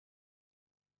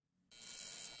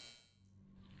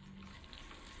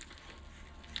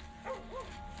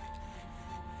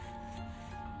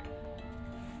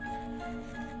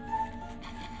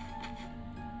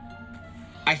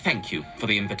I thank you for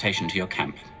the invitation to your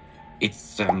camp.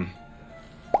 It's,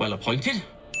 well appointed,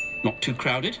 not too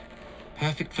crowded,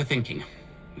 perfect for thinking.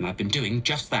 And I've been doing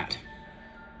just that.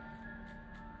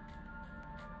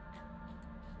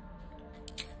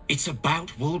 It's about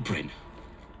Wulbren.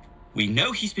 We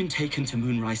know he's been taken to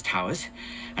Moonrise Towers,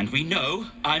 and we know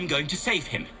I'm going to save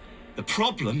him. The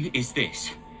problem is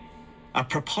this. A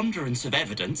preponderance of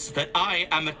evidence that I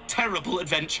am a terrible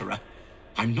adventurer.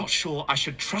 I'm not sure I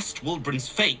should trust Wulbren's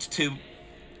fate to,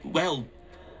 well,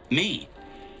 me.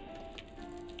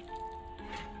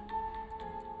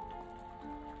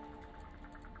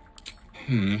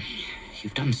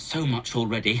 You've done so much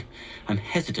already. I'm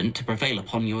hesitant to prevail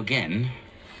upon you again.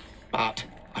 But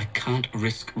I can't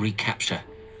risk recapture.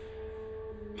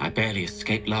 I barely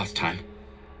escaped last time.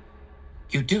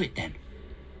 You'd do it then.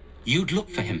 You'd look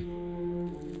for him.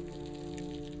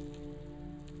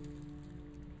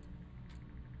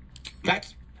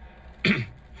 That's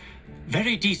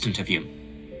very decent of you.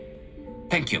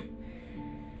 Thank you.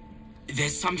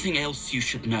 There's something else you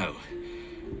should know.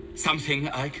 Something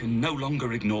I can no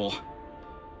longer ignore.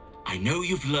 I know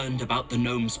you've learned about the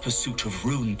gnome's pursuit of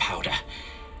rune powder,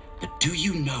 but do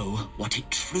you know what it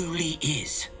truly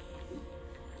is?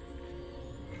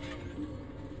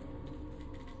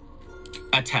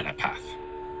 A telepath.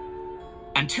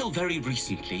 Until very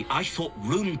recently, I thought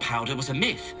rune powder was a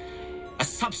myth. A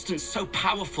substance so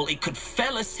powerful it could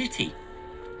fell a city.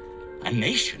 A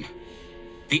nation.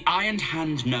 The Ironed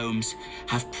Hand gnomes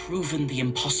have proven the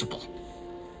impossible.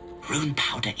 Rune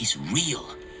powder is real,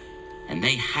 and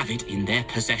they have it in their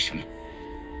possession.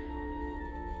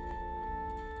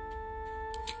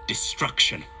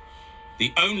 Destruction.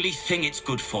 The only thing it's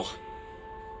good for.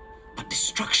 But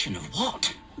destruction of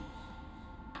what?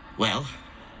 Well,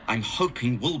 I'm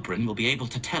hoping Wulbren will be able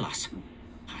to tell us.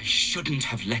 I shouldn't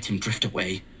have let him drift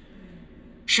away.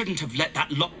 Shouldn't have let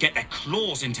that lot get their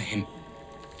claws into him.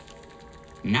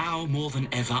 Now more than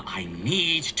ever, I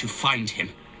need to find him.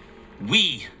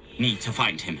 We need to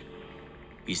find him.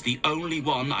 He's the only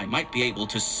one I might be able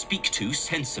to speak to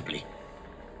sensibly.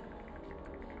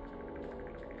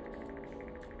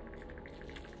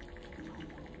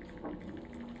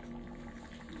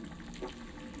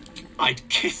 I'd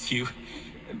kiss you,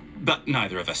 but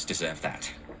neither of us deserve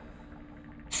that.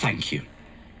 Thank you.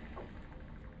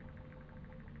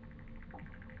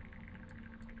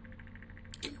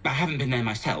 I haven't been there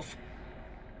myself.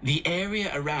 The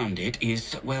area around it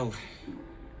is, well,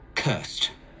 cursed.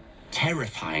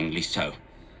 Terrifyingly so.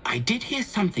 I did hear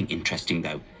something interesting,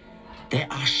 though. There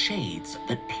are shades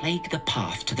that plague the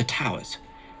path to the towers.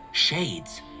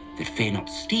 Shades that fear not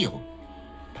steel,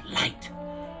 but light.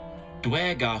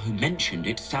 Dwergar who mentioned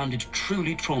it sounded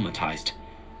truly traumatized.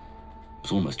 It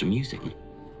was almost amusing.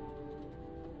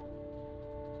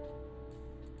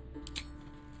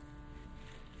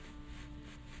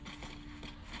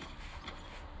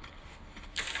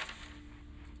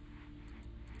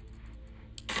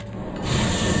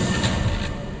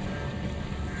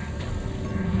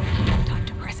 Time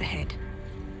to press ahead.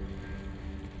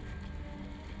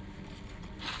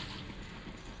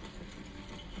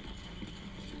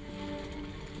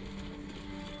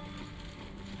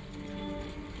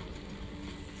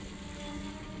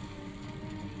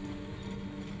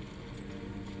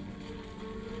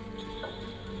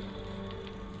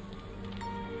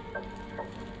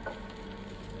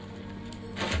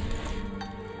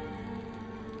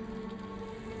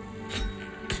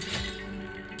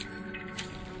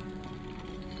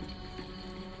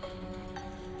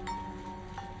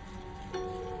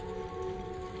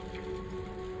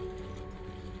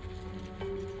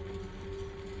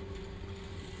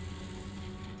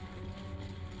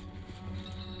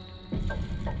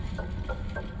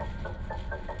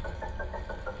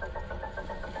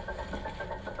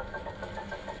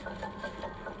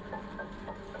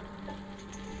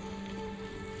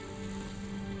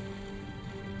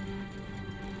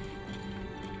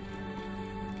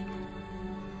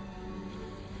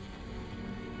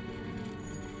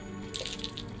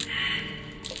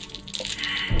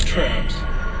 Traps.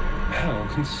 How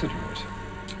considerate.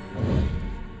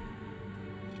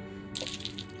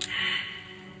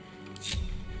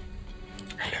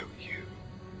 Hello, you.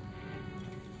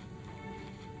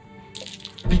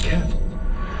 Be careful.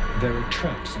 There are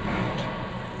traps about.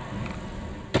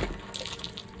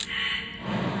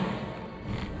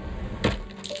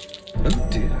 Oh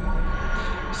dear.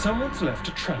 Someone's left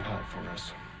a trap out for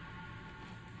us.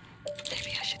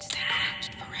 Maybe I should stay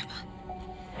crouched forever.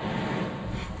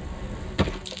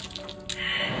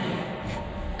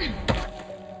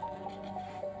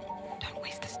 Don't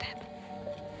waste a step.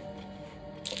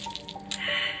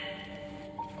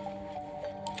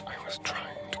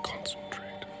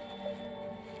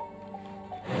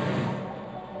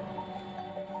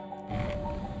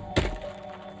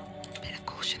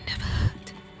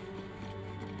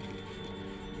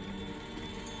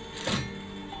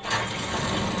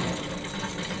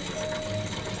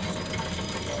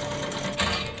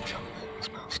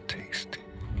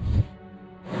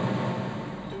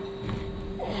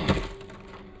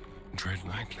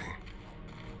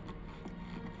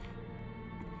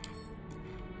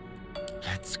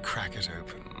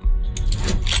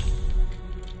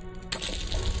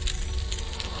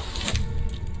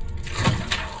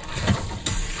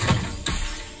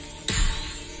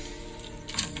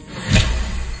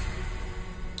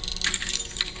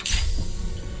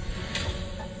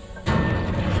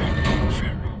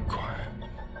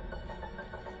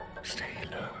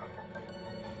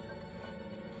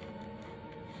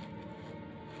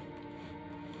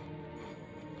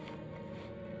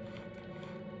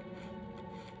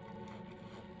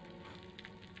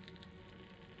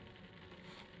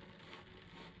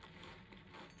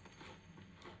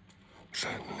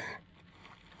 Certainly.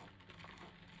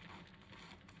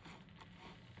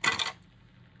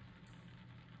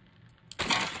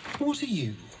 What are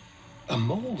you? A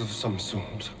mould of some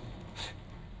sort?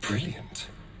 Brilliant.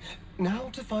 Now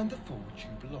to find the forge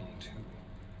you belong to.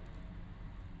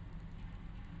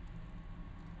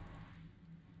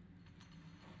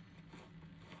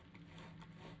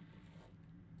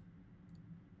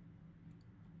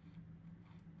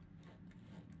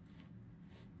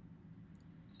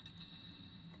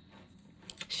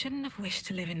 Shouldn't have wished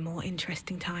to live in more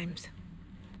interesting times.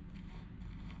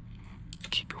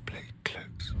 Keep your blade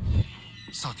close.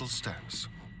 Subtle steps.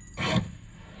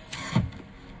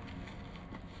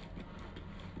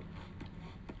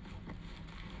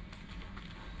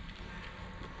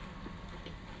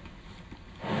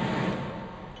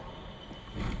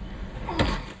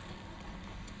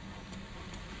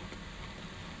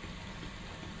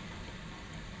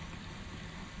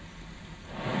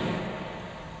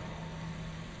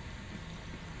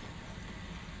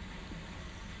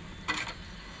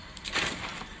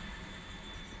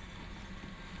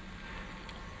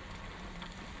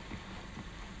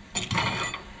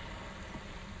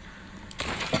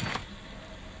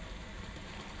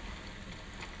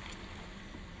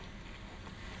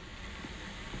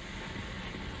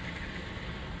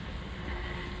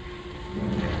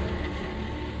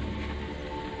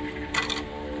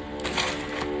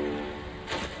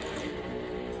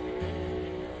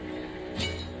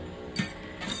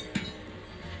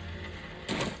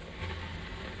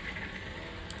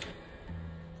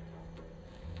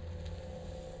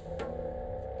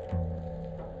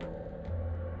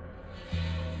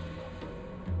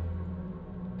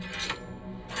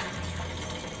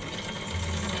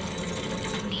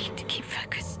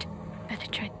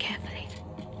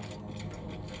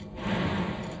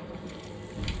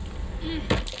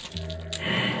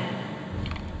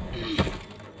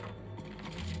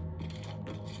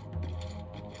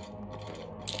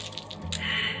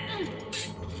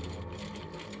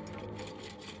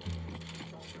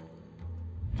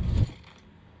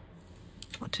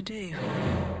 To do.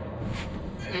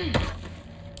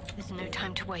 There's no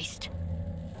time to waste.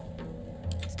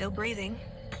 Still breathing,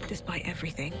 despite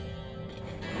everything.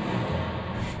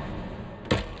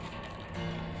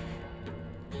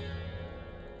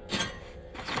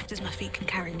 Swift as my feet can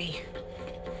carry me.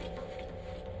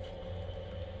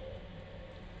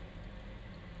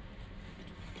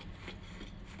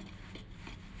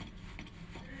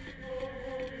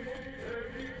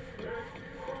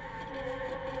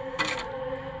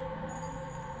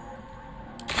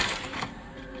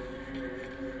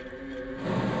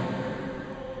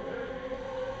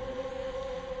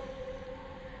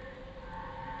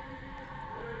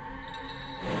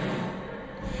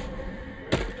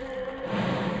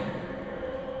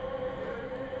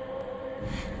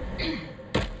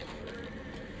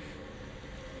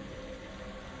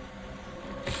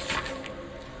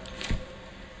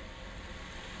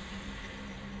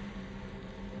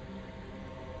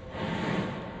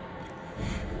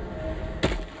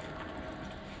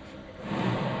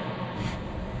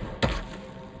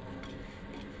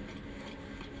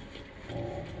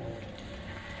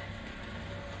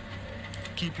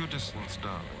 Keep your distance,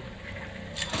 darling.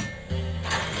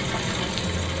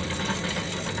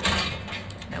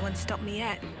 No one's stopped me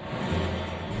yet.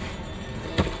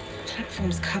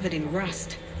 Platform's covered in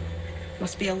rust.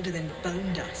 Must be older than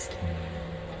bone dust.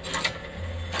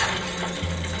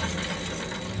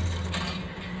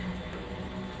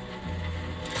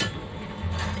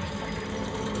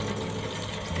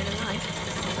 Still alive,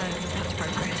 so that's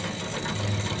progress.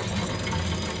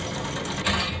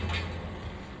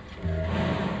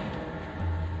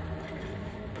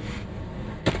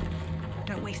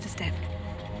 Don't waste a step.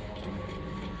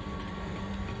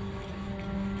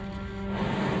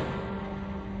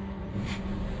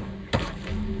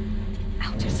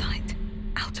 Out of sight,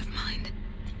 out of mind.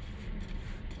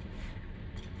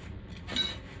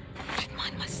 Should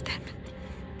mind my step.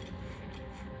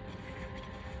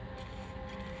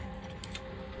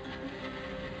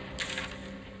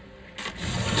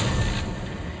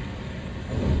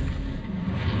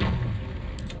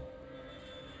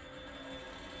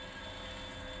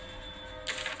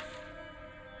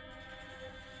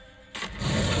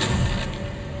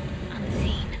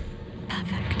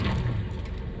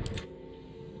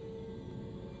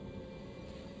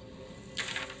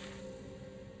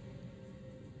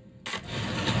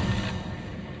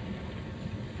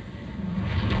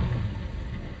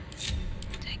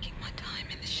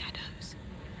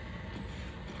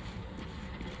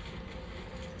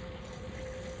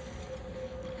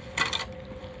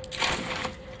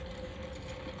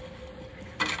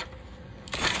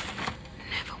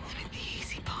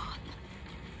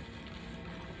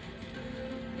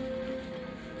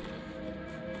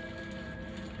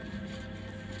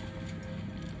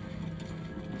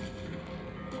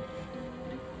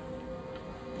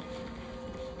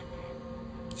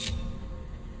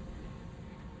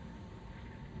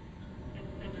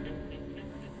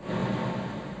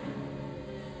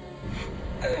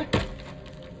 Such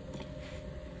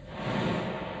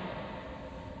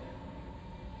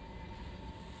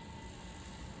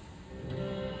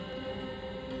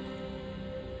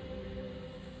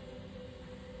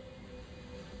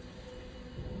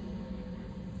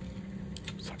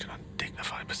an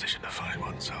undignified position to find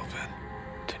oneself in.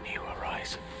 To new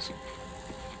horizons.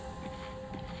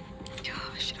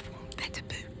 Oh, I should have worn better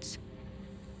boots.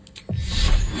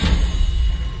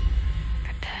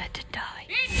 Prepare to die.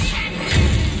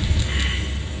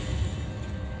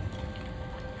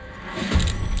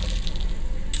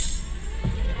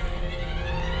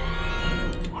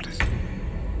 What is it?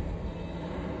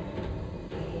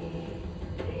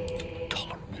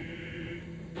 Tolerable.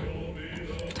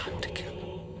 Time to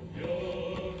kill.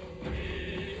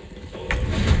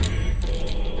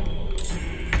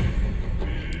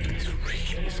 This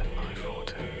really isn't my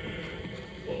forte.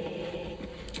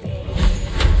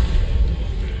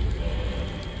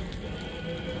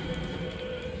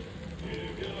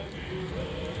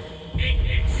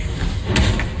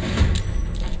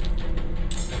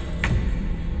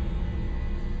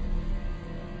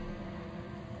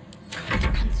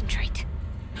 Concentrate.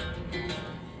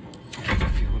 I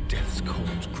feel death's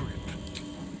cold grip.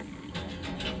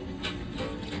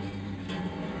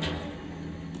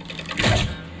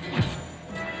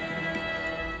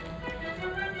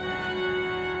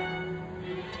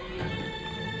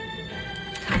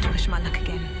 Time to push my luck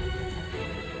again.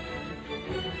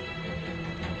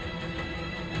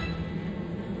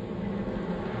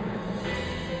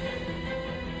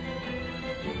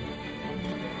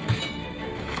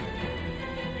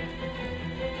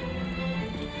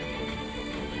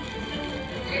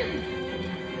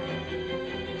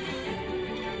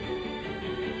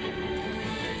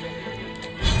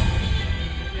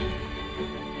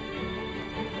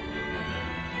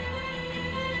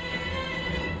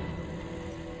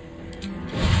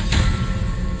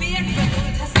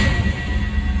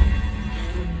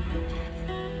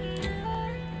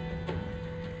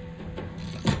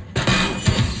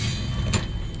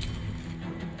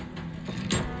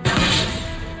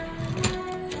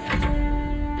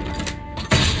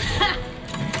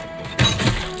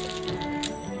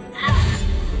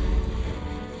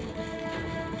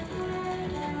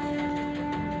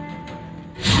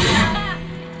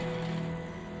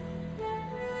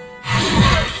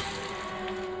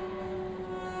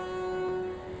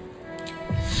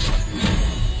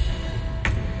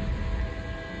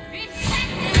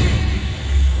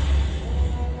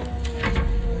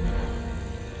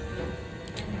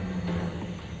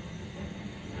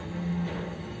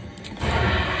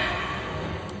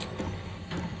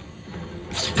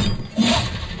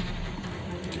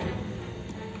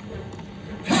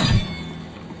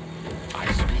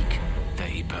 I speak,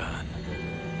 they burn.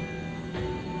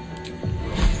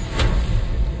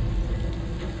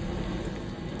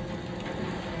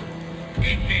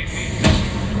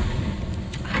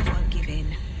 I won't give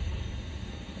in.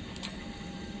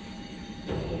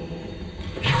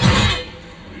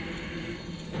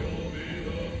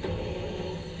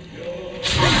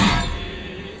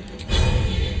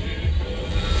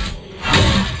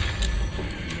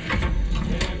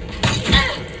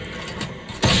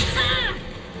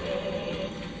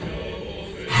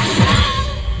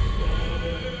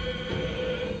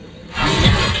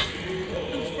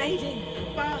 I'm fading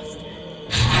fast.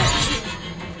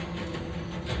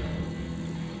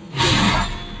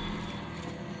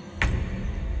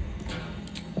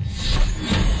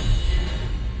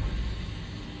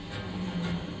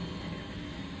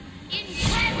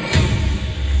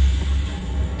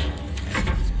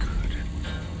 Feels good.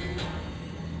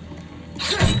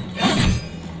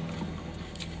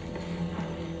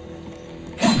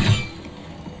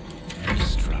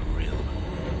 Mithral Ore.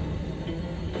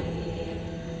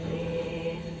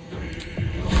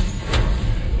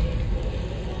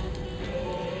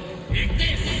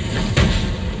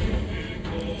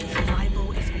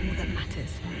 Survival is all that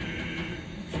matters.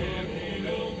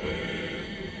 Help.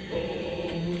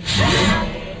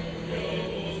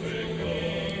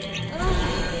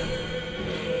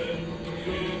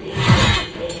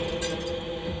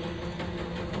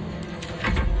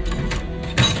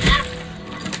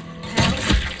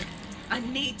 I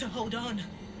need to hold on.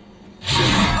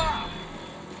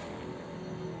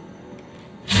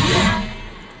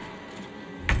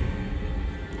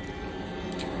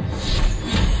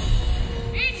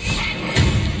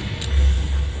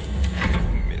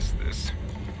 Miss this.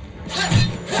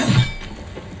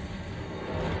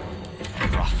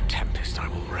 Rough tempest I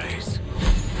will raise.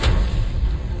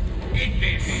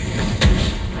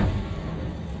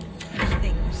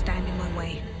 Nothing will stand in my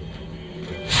way.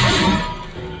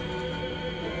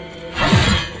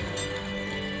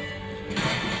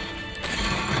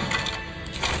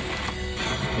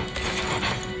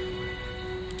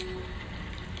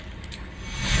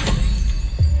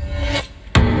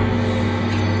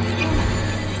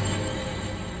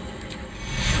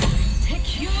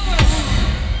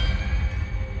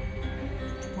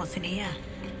 What's in here?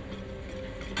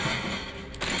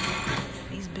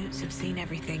 These boots have seen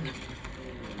everything.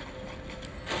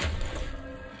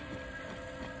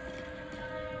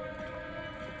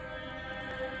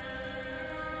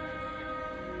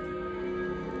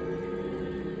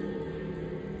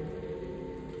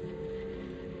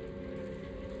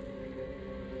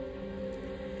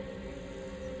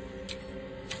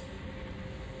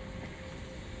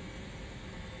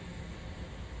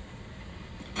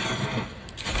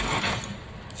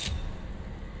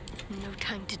 No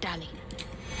time to dally.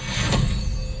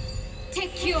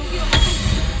 Take you.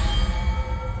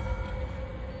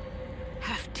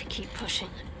 Have to keep pushing.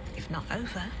 If not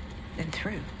over, then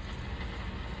through.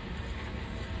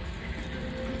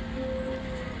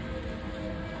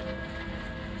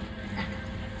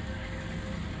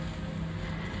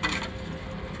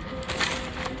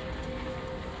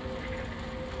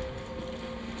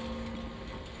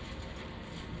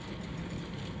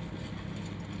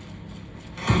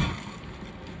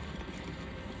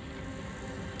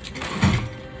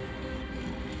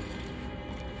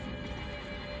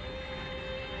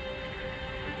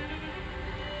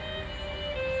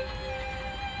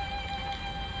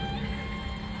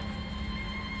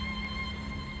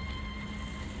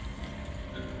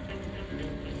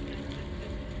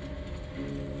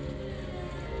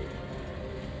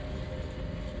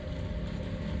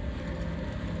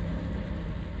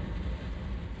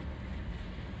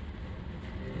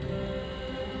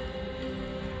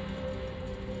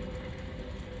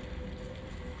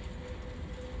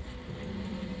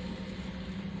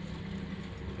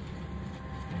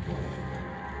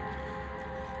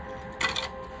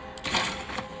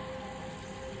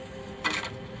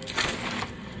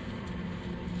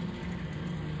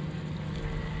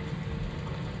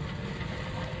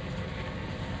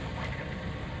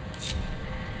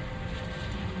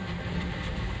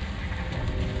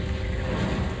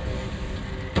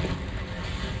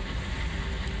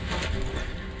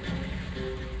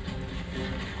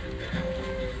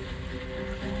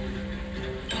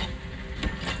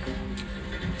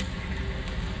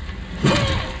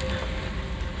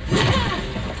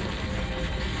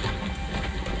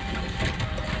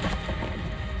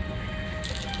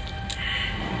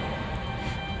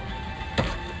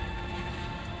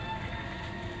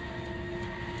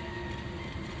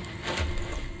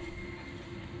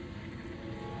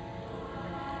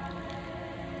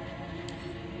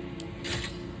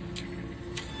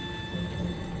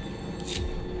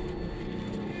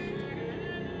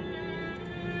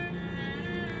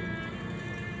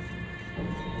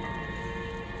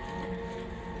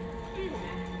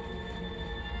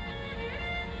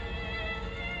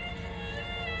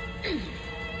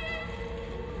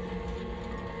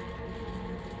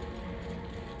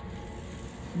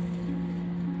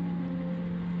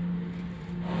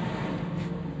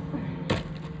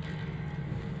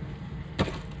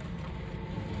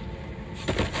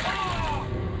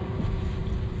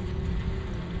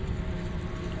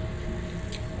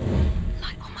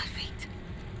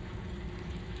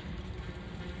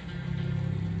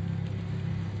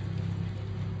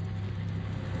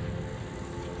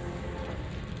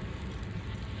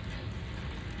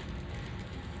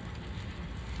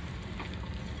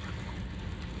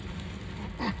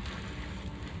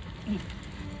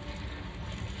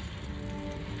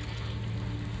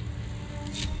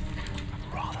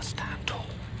 Rather stand tall.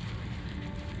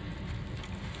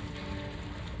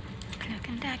 Cloak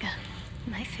and dagger.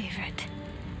 My favorite.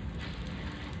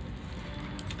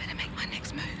 Better make my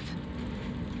next move.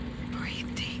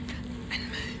 Breathe deep and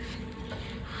move.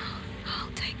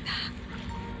 I'll take that.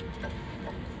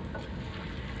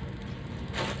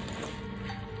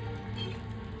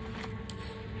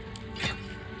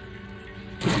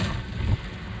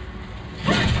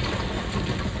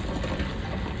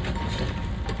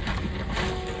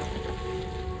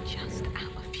 Just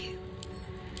out of view.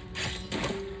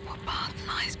 What path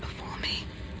lies before me?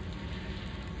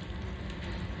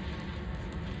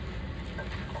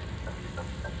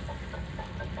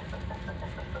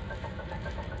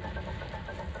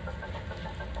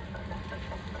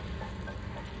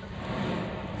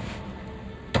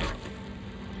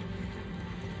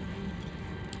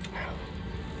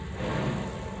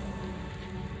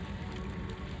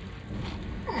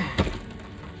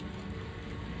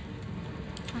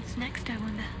 What's next, I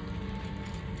wonder?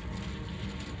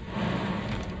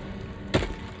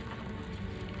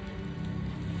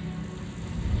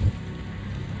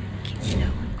 Keep low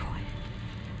and quiet.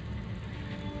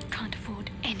 Can't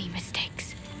afford any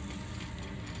mistakes.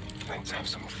 Let's have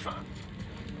some fun.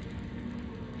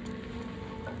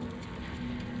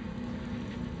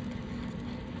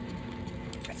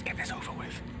 Let's get this over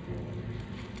with.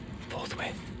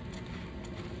 forthwith.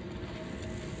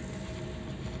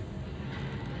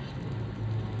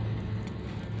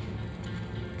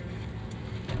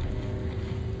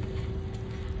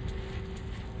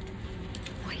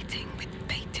 Waiting with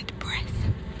bated breath.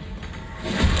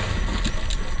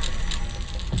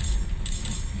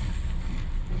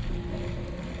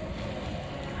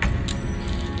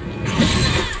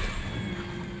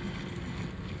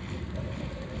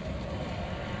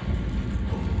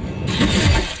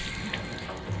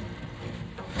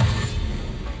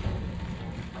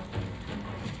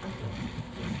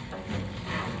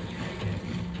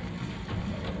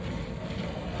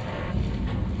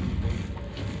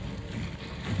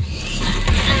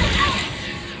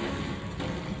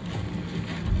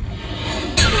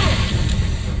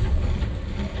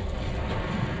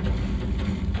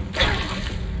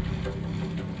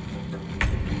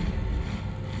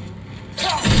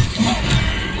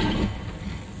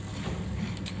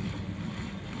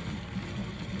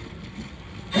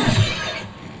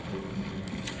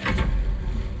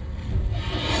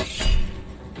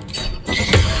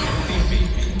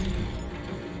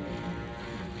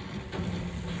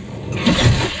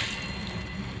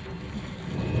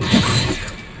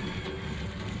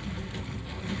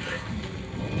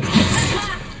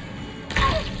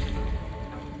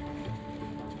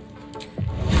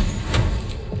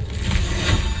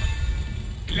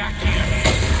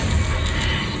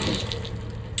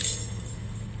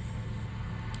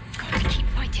 Got to keep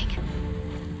fighting.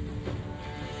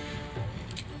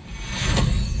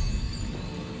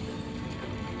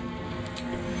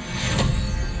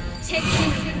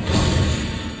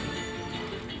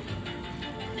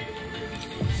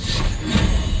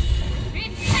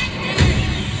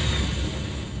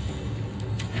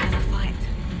 Have a fight.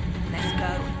 Let's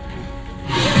go.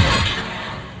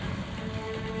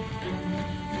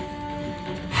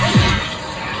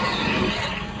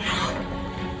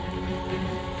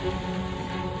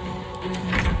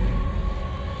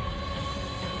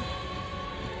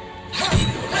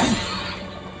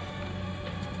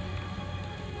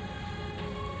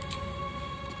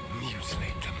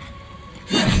 Mutilate them.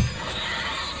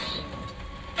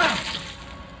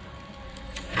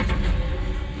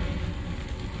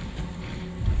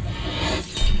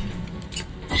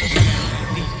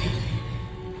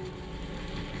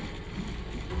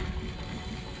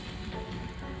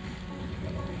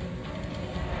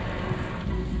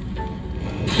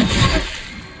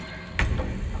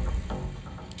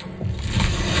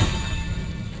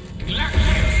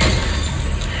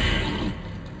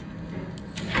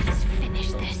 Let's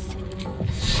finish this.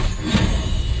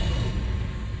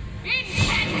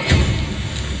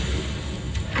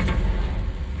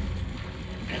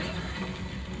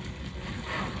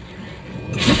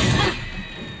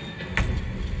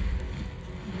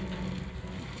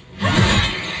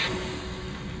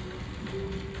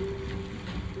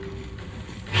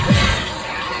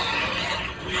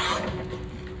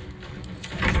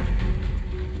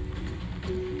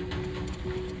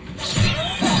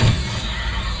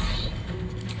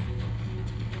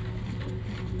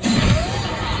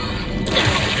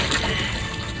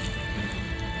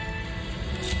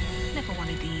 Never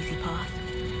wanted the easy path.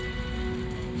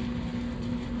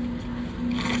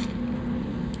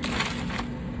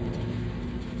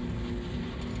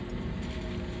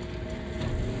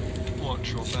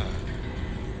 Watch your back.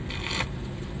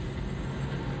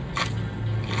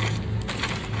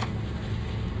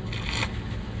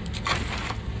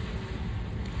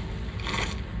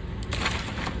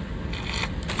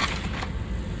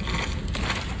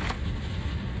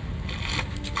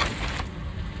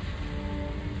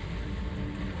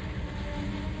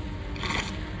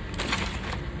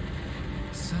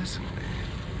 Certainly.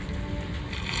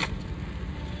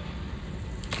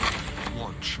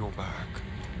 Watch your back.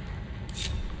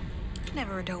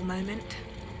 Never a dull moment.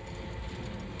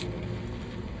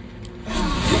 All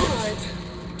right.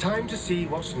 Time to see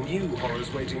what new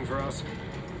horror's waiting for us.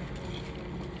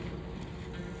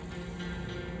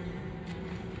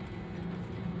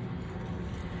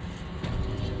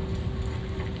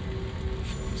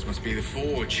 This must be the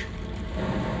forge.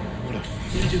 What a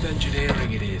feat of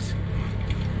engineering it is.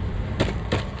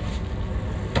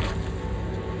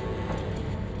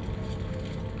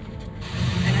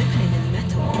 An opening in the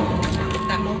metal.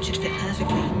 That mold should fit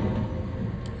perfectly.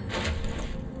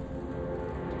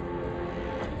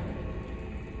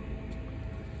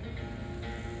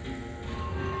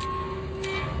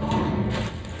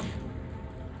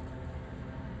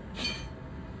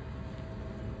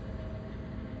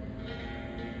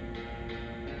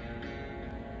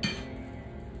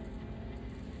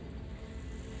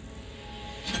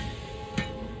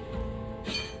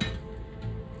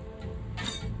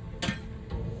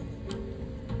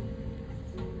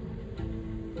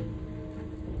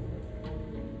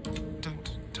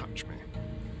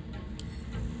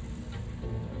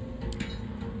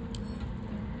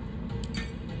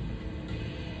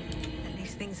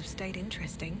 things have stayed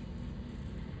interesting.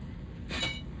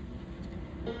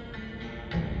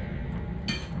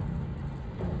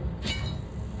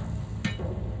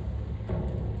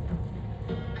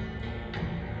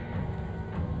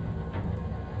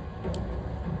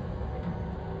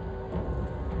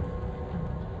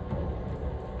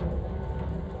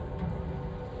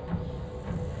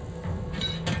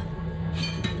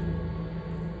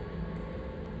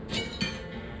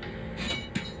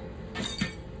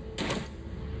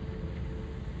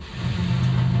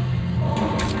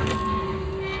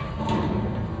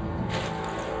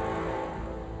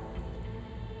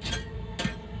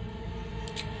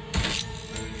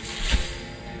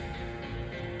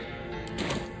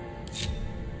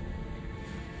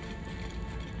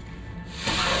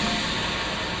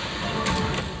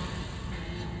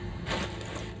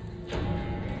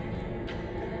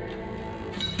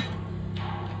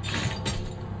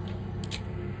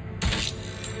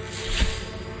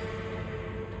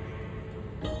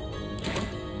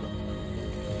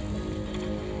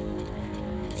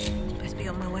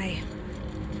 On my way.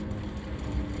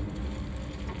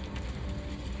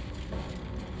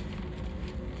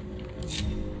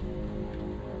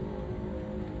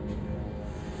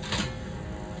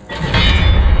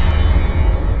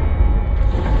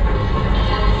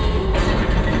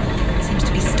 Seems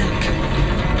to be stuck.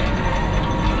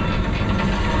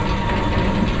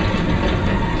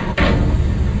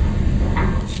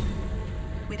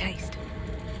 With haste.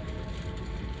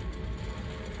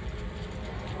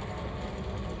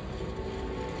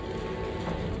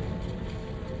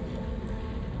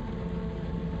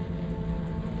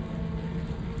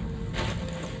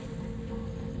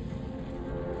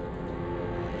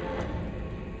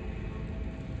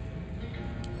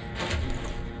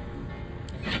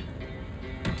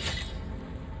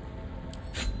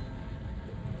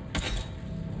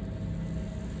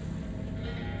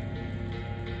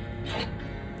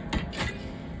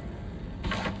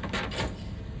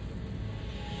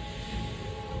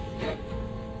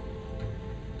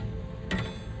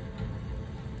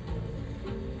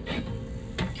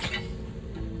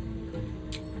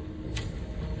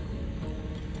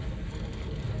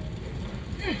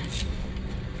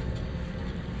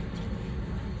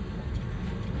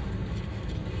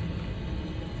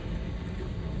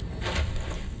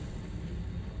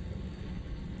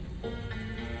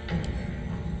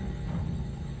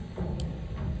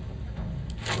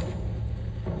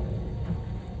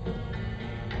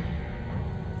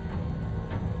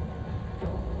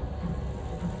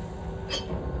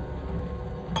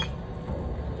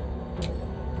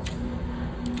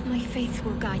 Faith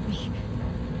will guide me.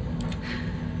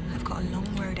 I've got a long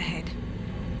road ahead.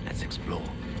 Let's explore.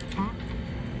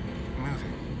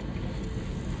 Moving.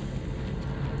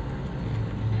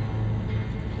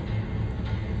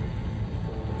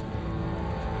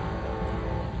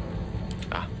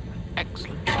 Ah,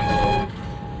 excellent.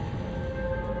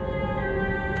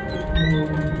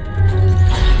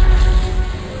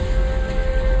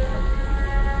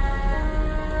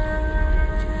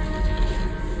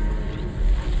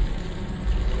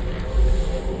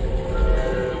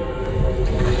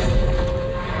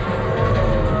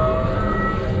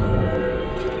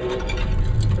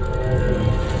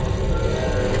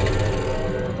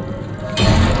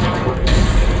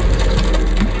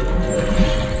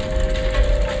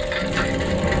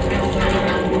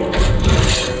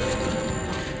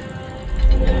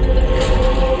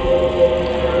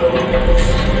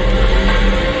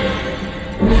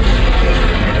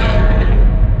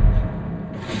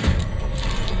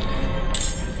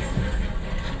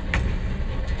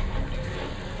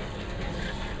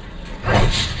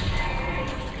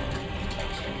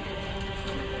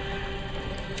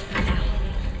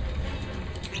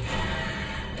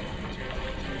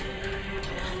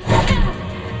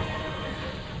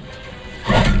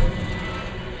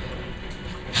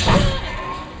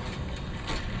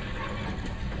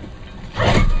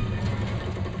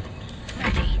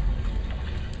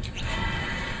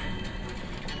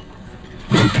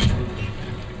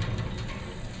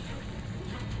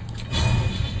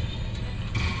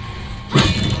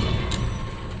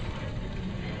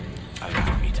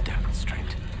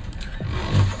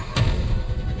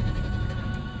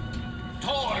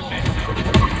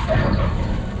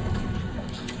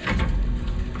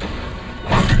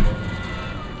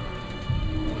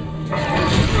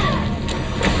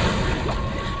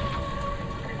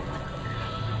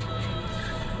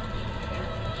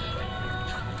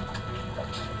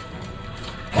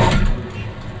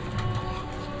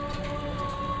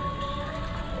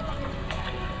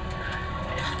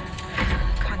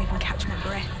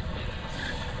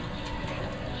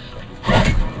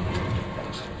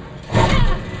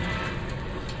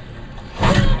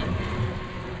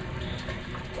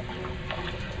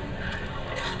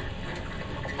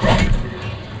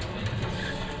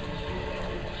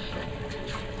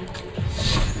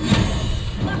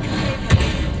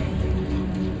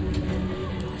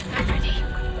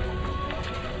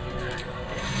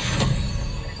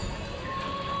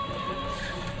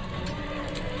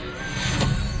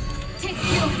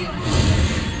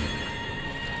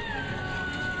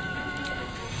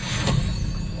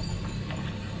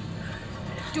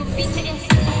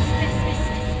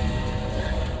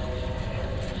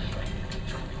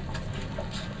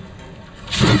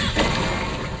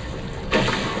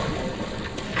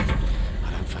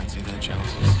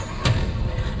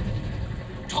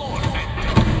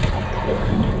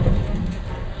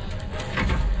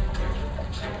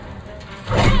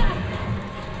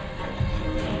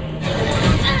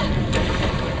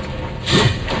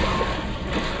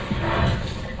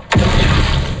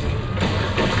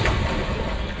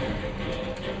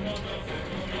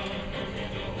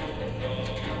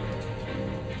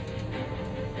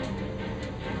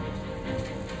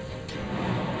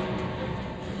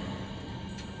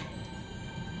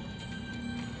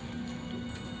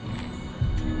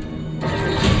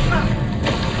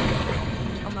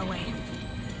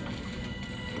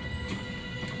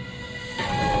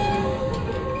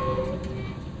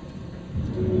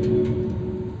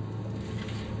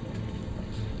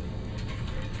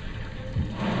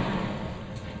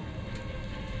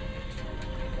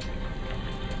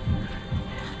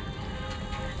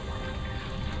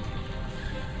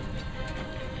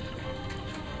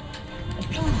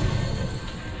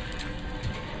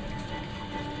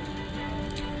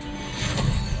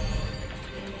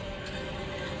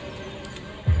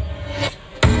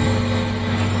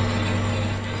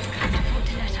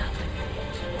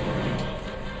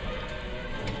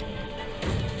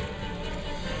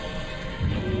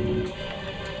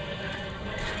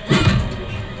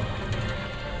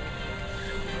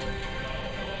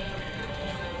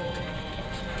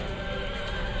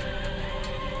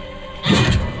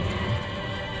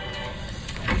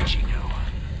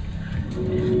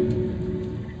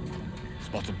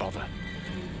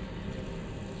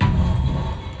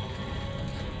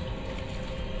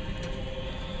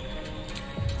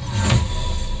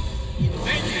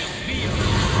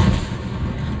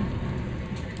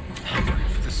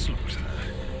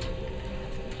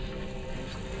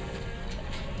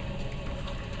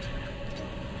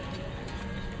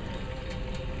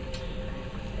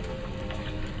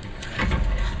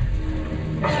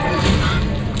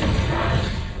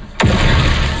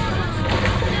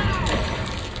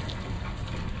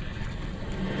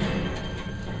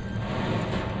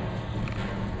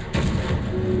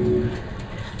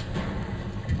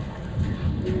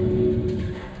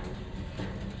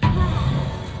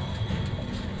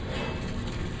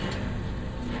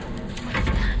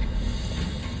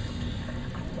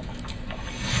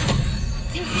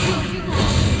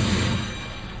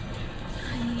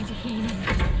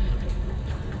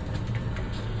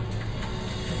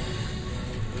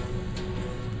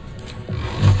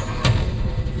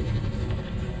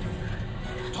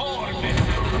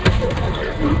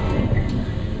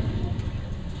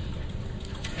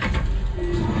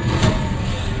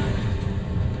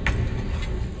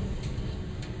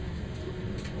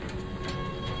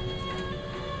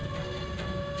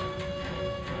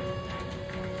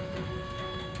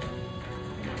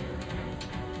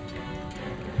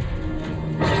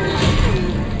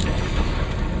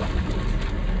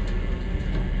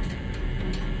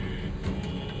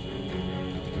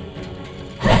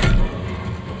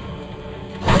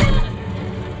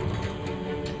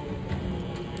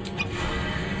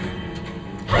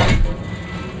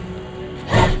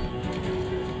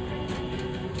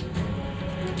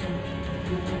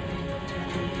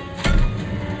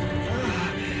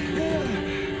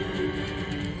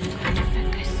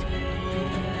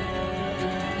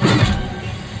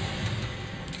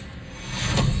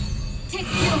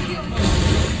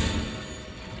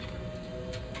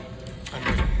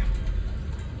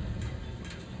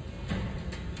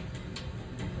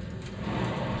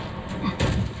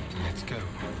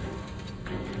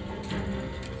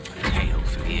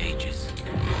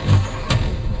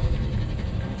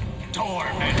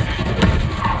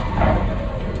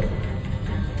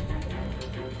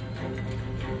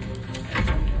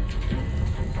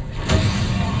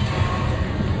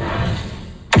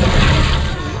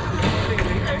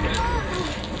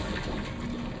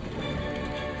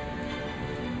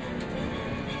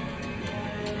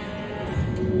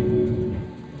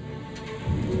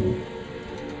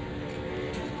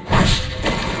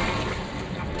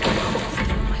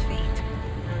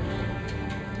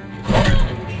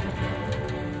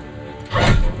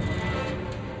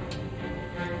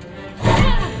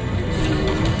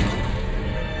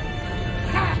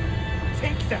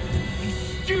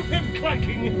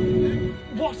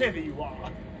 whatever you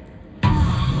are.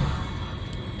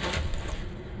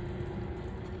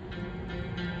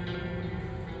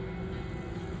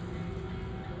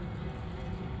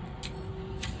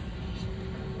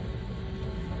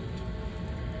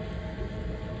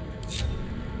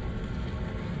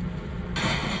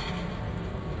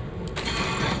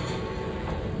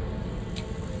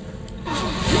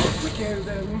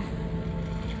 Then.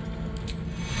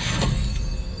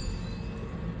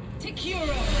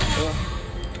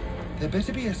 There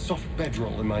better be a soft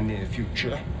bedroll in my near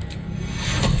future.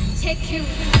 Take you.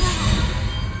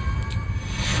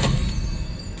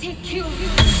 Take you.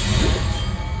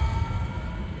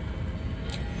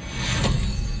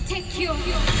 Take you.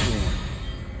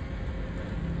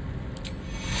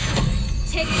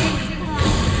 Take you.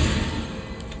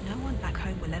 No one back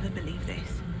home will ever believe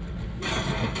this.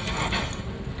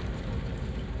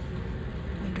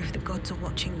 Wonder if the gods are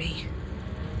watching me.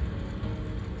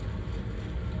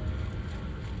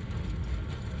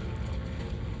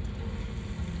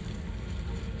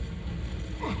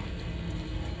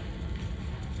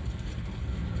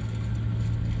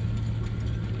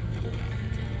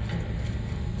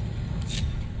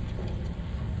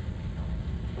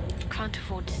 Can't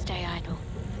afford to stay idle.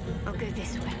 I'll go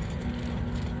this way.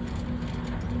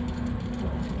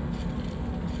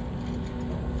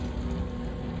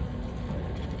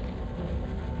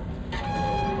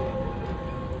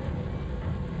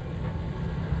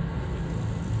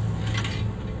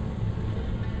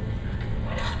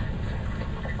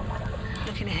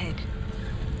 Looking ahead.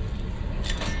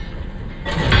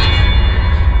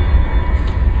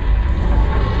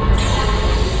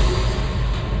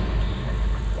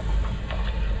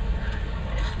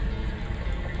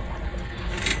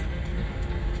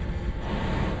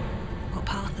 What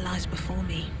path lies before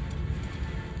me?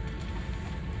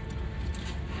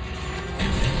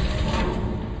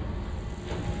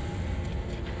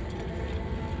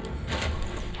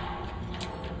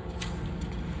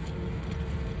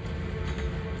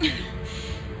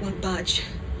 Won't budge.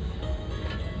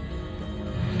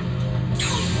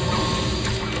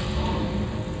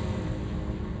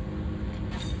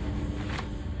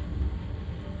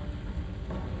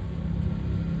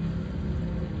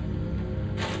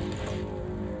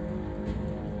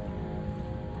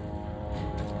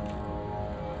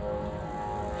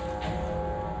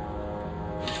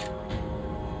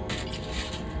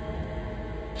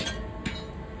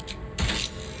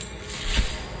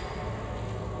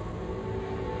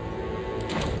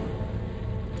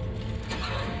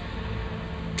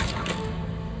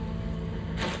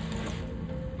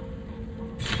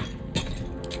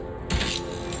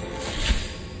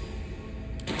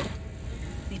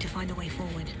 Find a way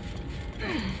forward.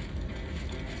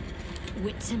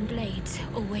 Wits and blades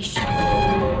always sharp.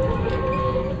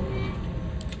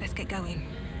 Let's get going.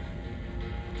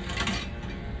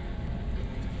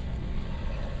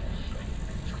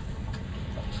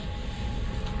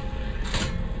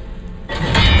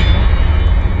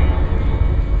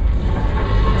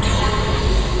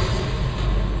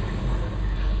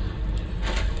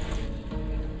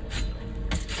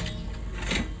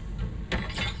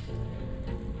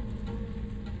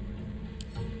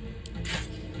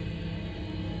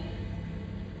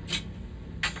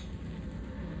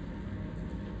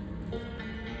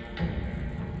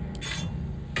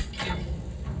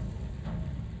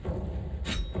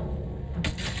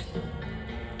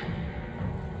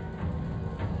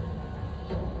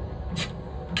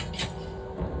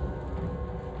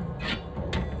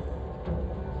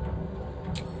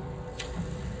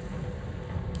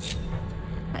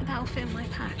 That'll fit in my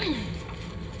pack.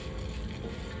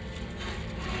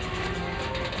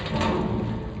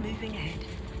 Moving ahead.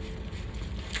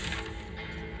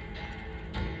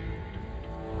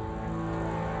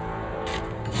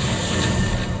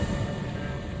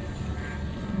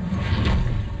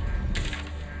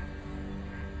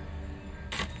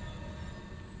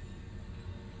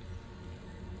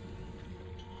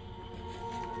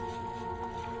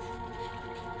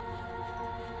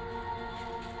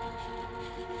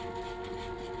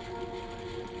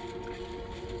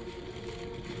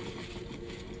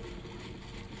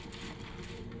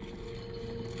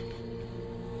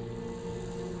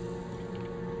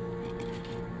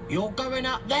 You're going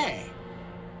up there?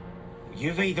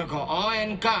 You've either got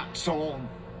iron guts or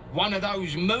one of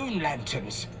those moon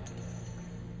lanterns.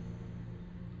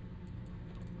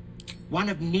 One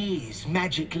of Nir's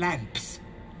magic lamps.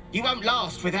 You won't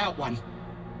last without one.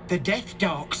 The Death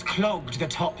Darks clogged the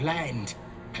top land.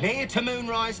 Clear to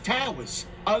Moonrise Towers.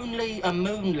 Only a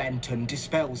moon lantern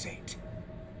dispels it.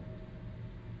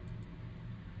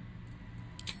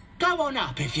 Go on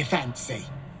up if you fancy.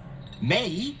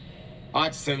 Me?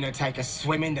 I'd sooner take a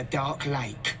swim in the dark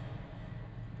lake.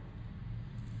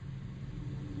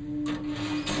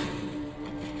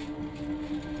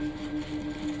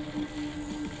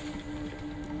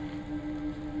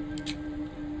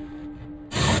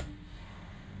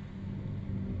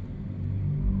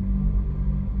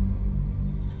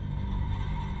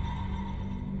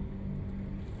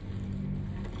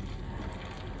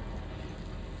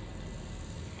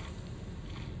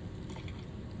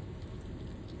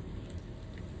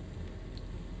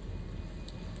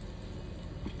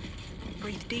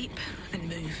 Breathe deep and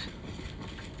move.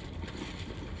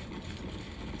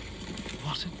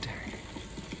 What a day.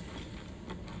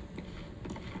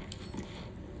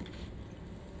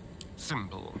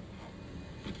 Simple.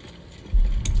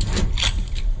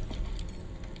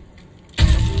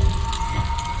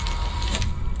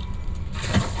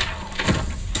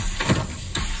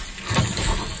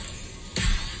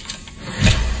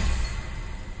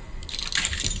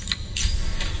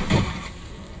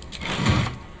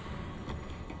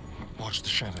 Watch the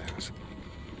shadows.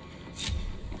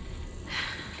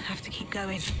 Have to keep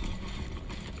going.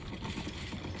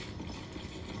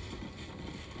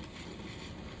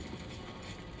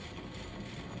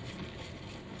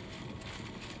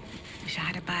 Wish I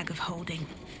had a bag of holding.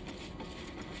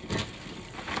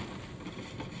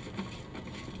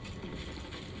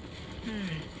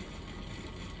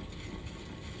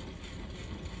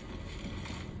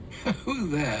 Who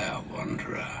there,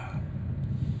 wanderer?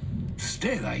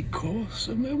 Stay thy course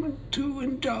a moment to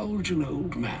indulge an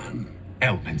old man.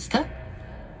 Elminster?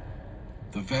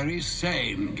 The very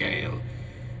same, Gale.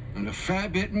 And a fair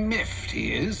bit miffed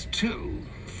he is, too,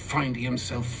 finding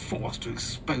himself forced to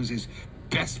expose his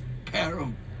best pair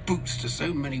of boots to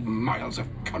so many miles of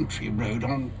country road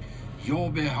on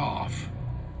your behalf.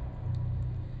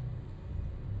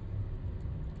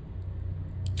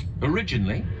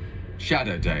 Originally,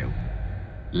 Shadowdale.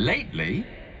 Lately,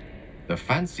 the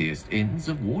fanciest inns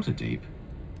of Waterdeep.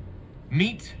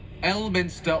 Meet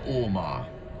Elminster Aumar,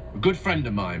 a good friend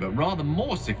of mine, but rather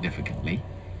more significantly,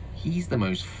 he's the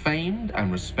most famed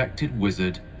and respected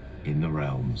wizard in the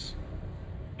realms.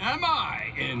 Am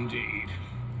I, indeed?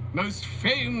 Most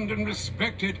famed and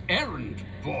respected errand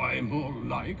boy, more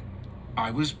like. I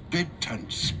was bid to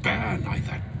spare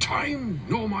neither time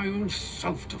nor my own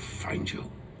self to find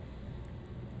you.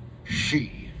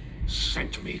 She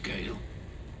sent me, Gale.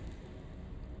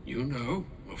 You know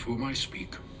of whom I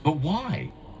speak. But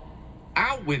why?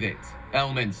 Out with it,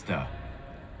 Elminster.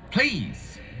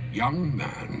 Please. Young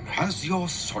man, has your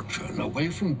sojourn away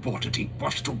from Waterdeep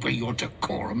washed away your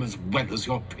decorum as well as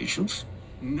your patience?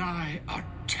 Nigh a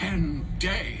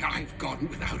 10-day I've gone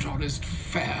without honest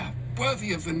fare,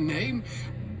 worthy of the name.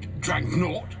 Drank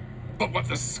naught but what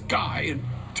the sky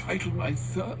entitled my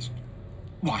thirst.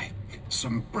 Why,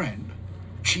 some bread,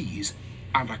 cheese,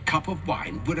 and a cup of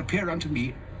wine would appear unto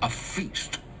me a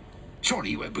feast.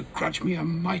 Surely you won't begrudge me a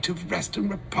mite of rest and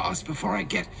repast before I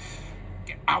get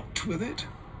out with it?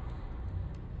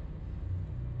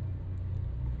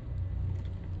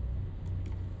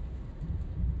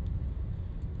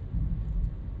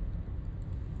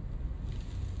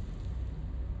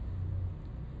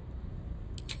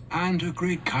 And a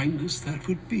great kindness that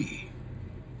would be.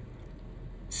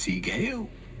 See, Gale,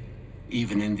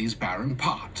 even in these barren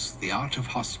parts, the art of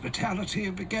hospitality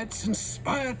begets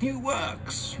inspired new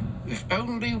works, if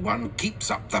only one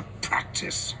keeps up the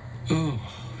practice. Oh,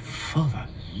 for the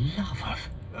love of...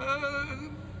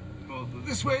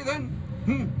 This way, then?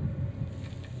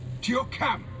 To your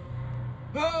camp.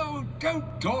 Oh,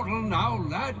 don't dawdle now,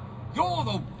 lad. You're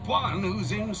the one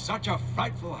who's in such a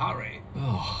frightful hurry.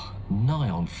 Oh, nigh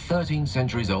on 13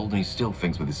 centuries old and he still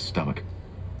thinks with his stomach.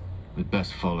 We'd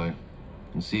best follow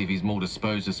and see if he's more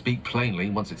disposed to speak plainly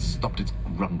once it's stopped its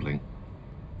grumbling.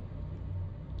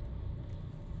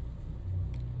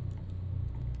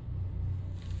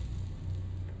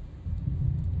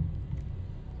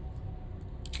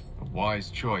 A wise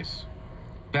choice.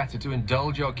 Better to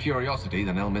indulge your curiosity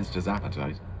than Elminster's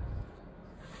appetite.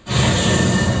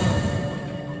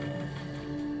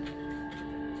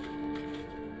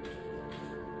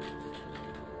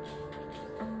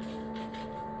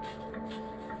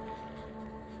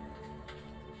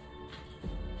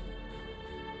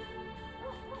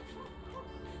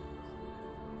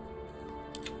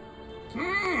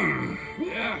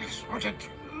 Yes, what a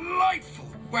delightful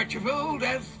wedge of old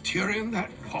Astarion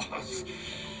that was.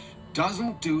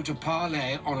 Doesn't do to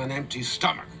parley on an empty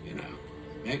stomach, you know.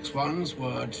 Makes one's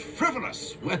words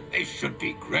frivolous when they should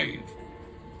be grave.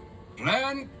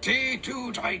 Plenty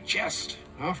to digest,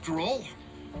 after all.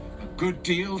 A good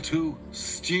deal to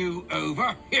stew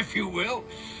over, if you will.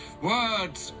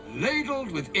 Words ladled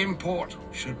with import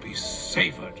should be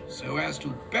savored so as to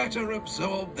better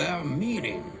absorb their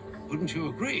meaning. Wouldn't you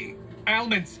agree?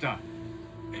 Elminster!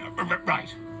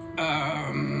 Right.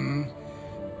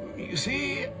 You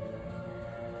see,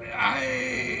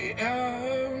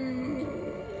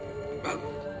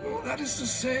 well, that is to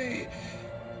say,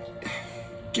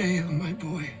 Gale, my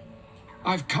boy,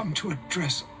 I've come to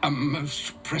address a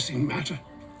most pressing matter.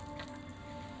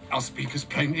 I'll speak as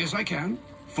plainly as I can,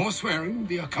 forswearing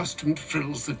the accustomed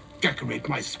frills that decorate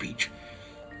my speech.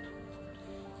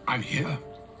 I'm here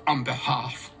on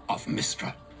behalf of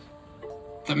Mystra.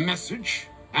 The message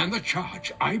and the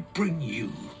charge I bring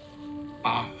you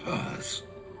are hers.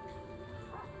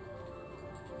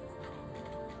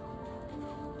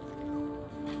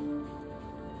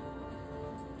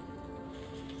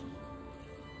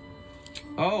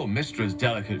 Oh, Mistra's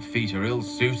delicate feet are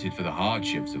ill-suited for the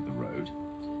hardships of the road.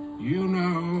 You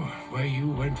know where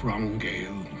you went wrong,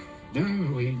 Gale.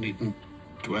 No, we needn't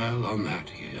dwell on that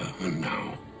here and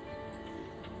now.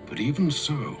 But even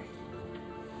so,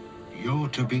 you're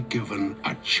to be given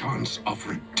a chance of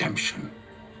redemption.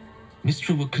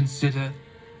 Mistra would consider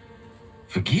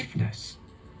forgiveness.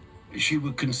 She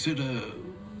would consider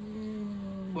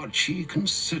what she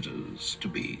considers to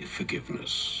be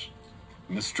forgiveness.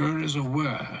 Mystra is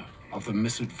aware of the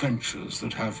misadventures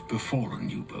that have befallen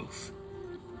you both.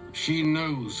 She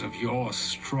knows of your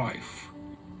strife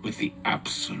with the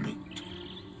Absolute,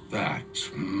 that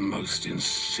most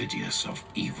insidious of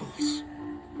evils.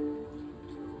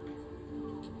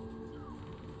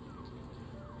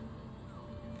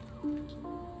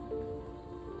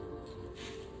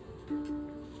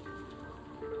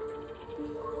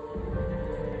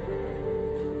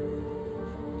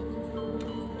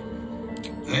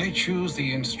 They choose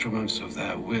the instruments of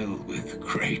their will with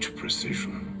great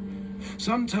precision.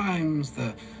 Sometimes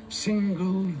the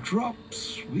single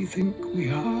drops we think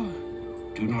we are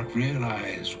do not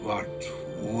realize what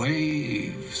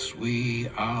waves we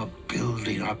are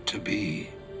building up to be.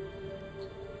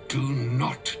 Do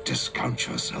not discount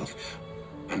yourself,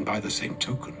 and by the same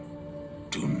token,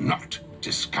 do not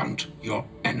discount your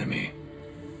enemy.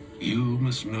 You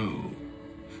must know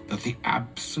that the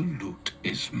Absolute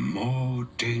is more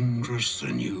dangerous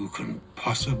than you can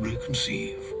possibly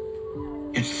conceive.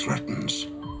 It threatens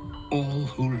all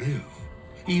who live,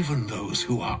 even those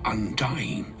who are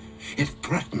undying. It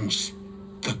threatens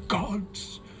the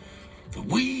gods, the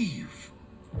weave,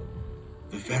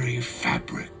 the very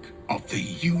fabric of the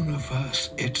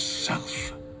universe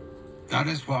itself. That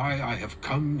is why I have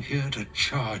come here to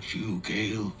charge you,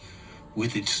 Gale,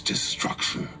 with its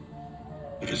destruction.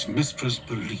 It is Mistra's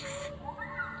belief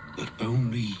that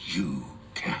only you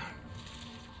can.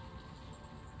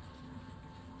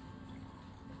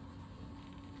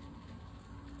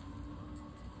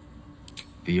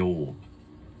 The orb.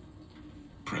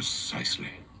 Precisely.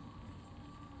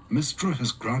 Mystra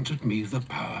has granted me the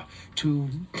power to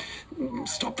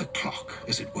stop the clock,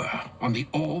 as it were, on the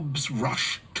orb's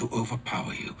rush to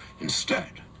overpower you.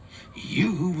 Instead,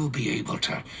 you will be able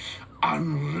to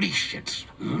unleash its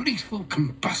lethal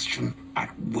combustion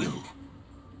at will.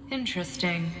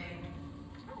 Interesting.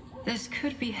 This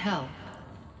could be help,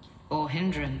 or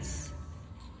hindrance.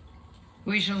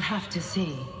 We shall have to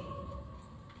see.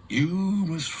 You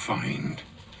must find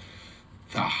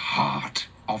the heart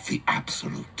of the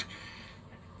Absolute,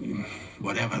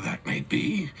 whatever that may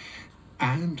be,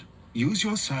 and use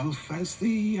yourself as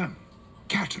the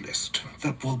catalyst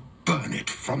that will burn it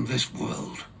from this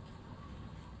world.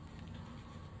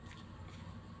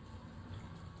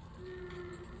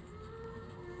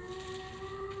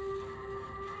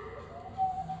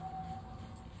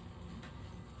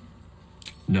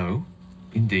 No,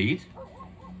 indeed.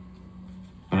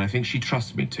 But I think she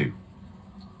trusts me too.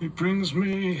 It brings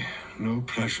me no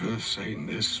pleasure saying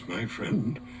this, my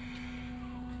friend,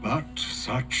 but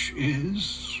such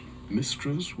is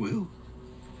Mistra's will.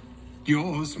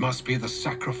 Yours must be the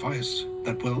sacrifice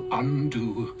that will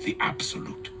undo the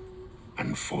Absolute,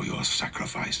 and for your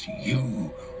sacrifice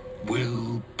you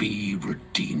will be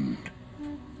redeemed.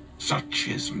 Such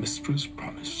is Mistra's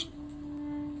promise.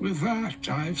 With that,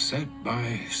 I've said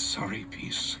my sorry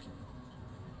piece,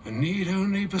 and need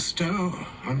only bestow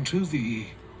unto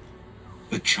thee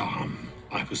the charm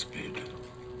I was bid.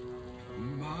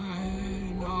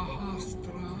 Mina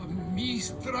hastra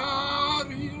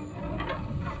mistrarium,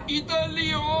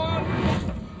 Idelion,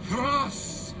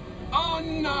 Thras,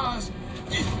 Annas,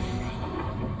 Dithra.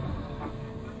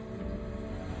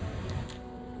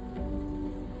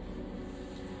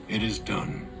 It is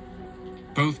done.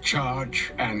 Both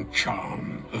charge and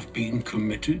charm have been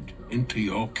committed into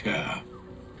your care.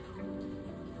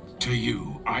 To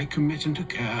you, I commit into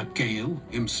care Gale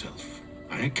himself.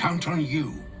 I count on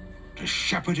you to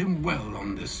shepherd him well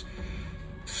on this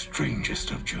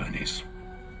strangest of journeys.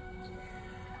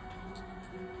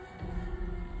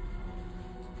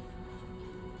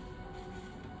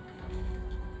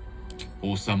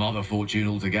 Or some other fortune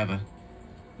altogether.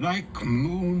 Like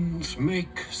moons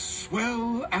make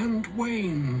swell and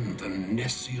wane the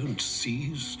nescient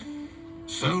seas,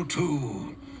 so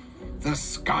too the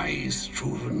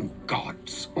sky-strewn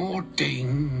gods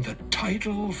ordain the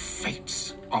tidal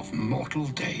fates of mortal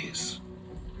days.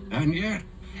 And yet,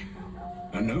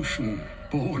 an ocean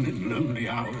born in lonely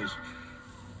hours,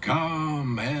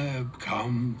 come ebb,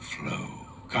 come flow,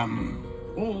 come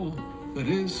all that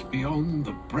is beyond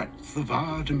the breadth of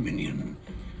our dominion.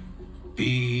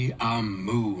 Be a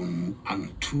moon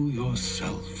unto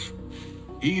yourself.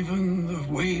 Even the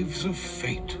waves of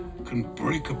fate can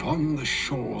break upon the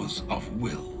shores of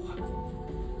will.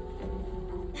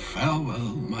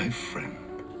 Farewell, my friend.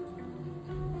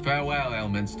 Farewell,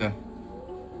 Elminster.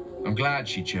 I'm glad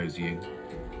she chose you.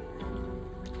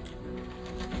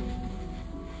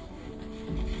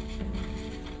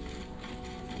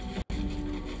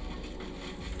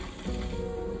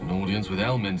 An audience with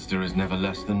Elminster is never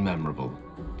less than memorable.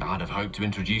 I'd have hoped to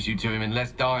introduce you to him in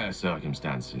less dire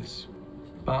circumstances.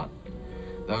 But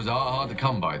those are hard to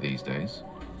come by these days.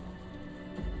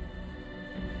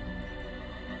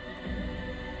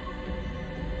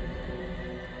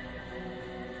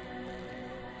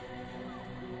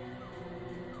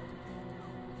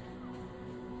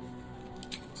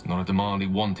 It's not a demand he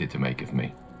wanted to make of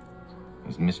me.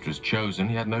 As Mistress chosen,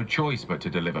 he had no choice but to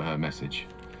deliver her message,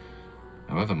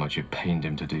 however much it pained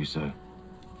him to do so.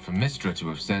 For Mistra to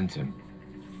have sent him,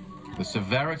 the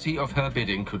severity of her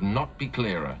bidding could not be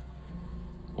clearer,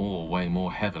 or weigh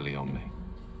more heavily on me.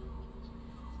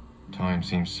 Time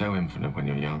seems so infinite when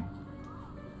you're young.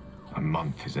 A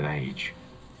month is an age.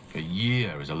 A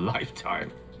year is a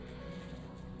lifetime.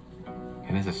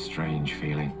 It is a strange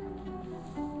feeling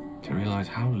to realize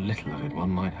how little of it one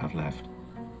might have left.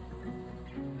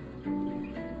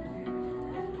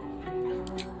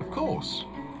 Of course,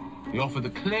 we offer the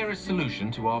clearest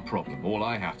solution to our problem. All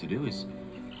I have to do is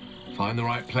find the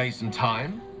right place and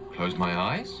time, close my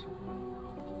eyes,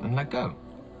 and let go.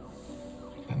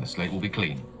 Then the slate will be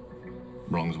clean.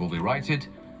 Wrongs will be righted,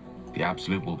 the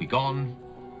absolute will be gone,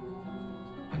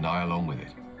 and I along with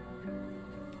it.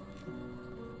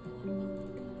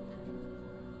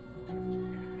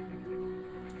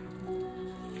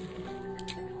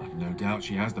 I've no doubt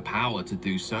she has the power to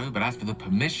do so, but as for the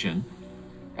permission,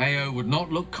 Ao would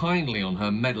not look kindly on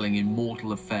her meddling in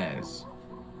mortal affairs.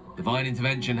 Divine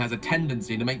intervention has a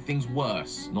tendency to make things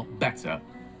worse, not better.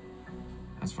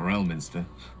 As for Elminster,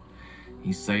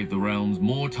 he's saved the realms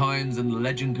more times than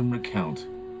legend can recount.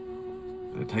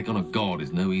 To take on a god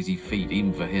is no easy feat,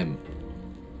 even for him.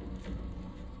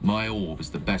 My orb is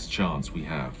the best chance we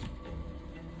have,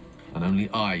 and only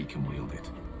I can wield it.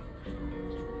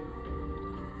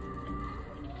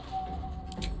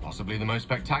 Possibly the most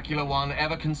spectacular one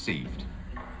ever conceived.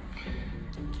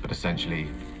 But essentially,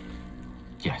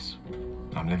 yes,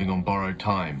 I'm living on borrowed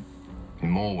time,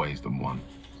 in more ways than one.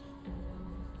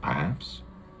 Perhaps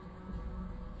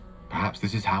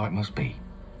this is how it must be.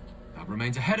 That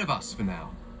remains ahead of us for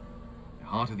now. The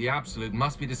heart of the Absolute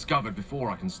must be discovered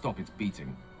before I can stop its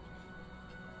beating.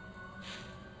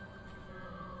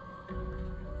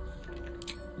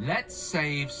 Let's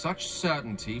save such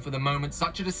certainty for the moment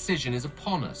such a decision is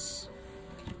upon us.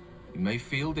 We may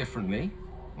feel differently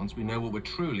once we know what we're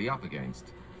truly up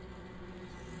against.